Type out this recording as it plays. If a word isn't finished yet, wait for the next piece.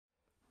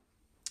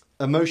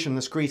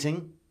emotionless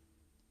greeting,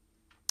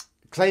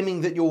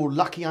 claiming that you're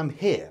lucky I'm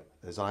here,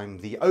 as I'm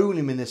the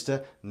only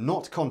minister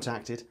not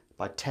contacted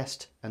by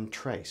Test and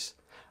Trace.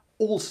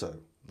 Also,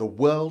 the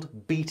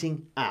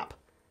world-beating app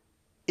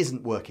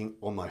isn't working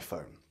on my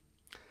phone.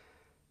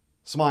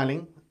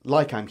 Smiling,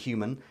 like I'm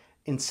human,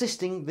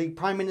 insisting the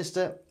Prime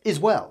Minister is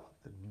well,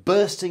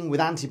 bursting with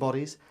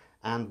antibodies,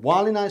 and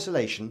while in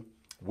isolation,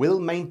 will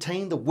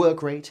maintain the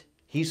work rate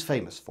he's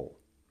famous for.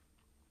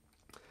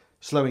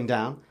 Slowing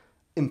down,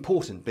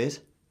 important bit,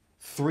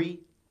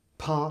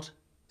 3-part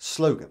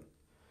slogan.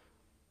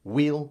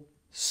 We'll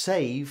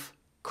save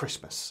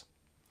Christmas,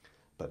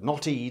 but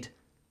not Eid,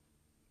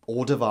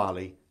 or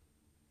Diwali,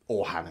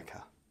 or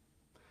Hanukkah.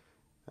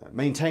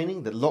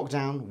 Maintaining that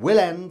lockdown will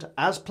end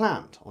as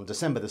planned on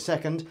December the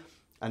 2nd,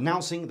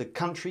 announcing the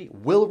country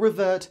will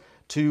revert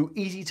to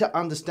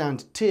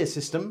easy-to-understand tier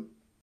system.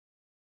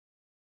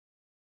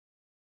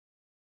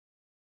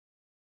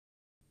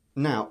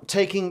 Now,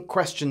 taking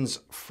questions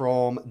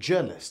from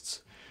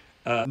journalists.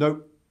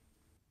 No,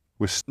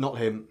 not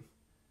him.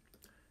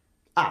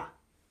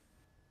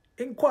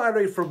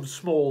 Inquiry from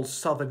small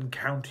Southern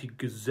County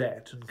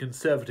Gazette and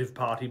Conservative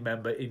Party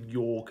member in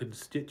your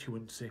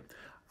constituency,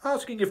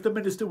 asking if the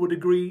Minister would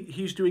agree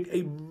he's doing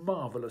a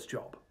marvellous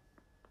job.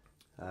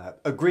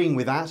 Agreeing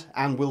with that,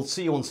 and we'll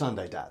see you on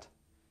Sunday, Dad.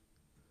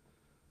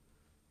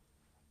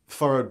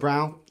 Furrowed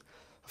brow,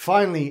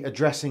 finally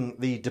addressing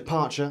the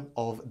departure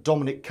of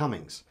Dominic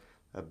Cummings,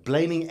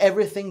 blaming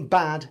everything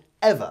bad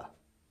ever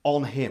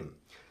on him,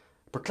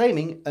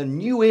 proclaiming a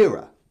new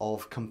era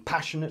of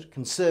compassionate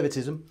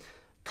conservatism,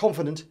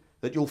 confident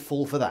that you'll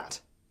fall for that.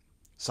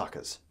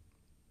 Suckers.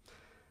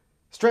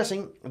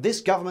 Stressing this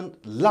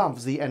government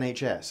loves the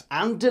NHS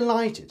and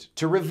delighted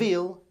to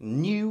reveal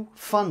new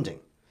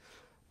funding.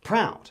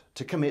 Proud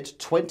to commit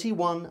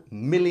 21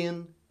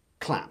 million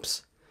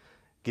claps,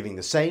 giving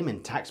the same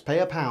in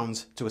taxpayer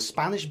pounds to a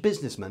Spanish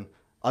businessman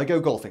I go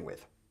golfing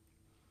with.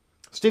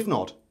 Stiff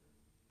nod,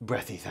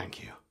 breathy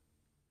thank you.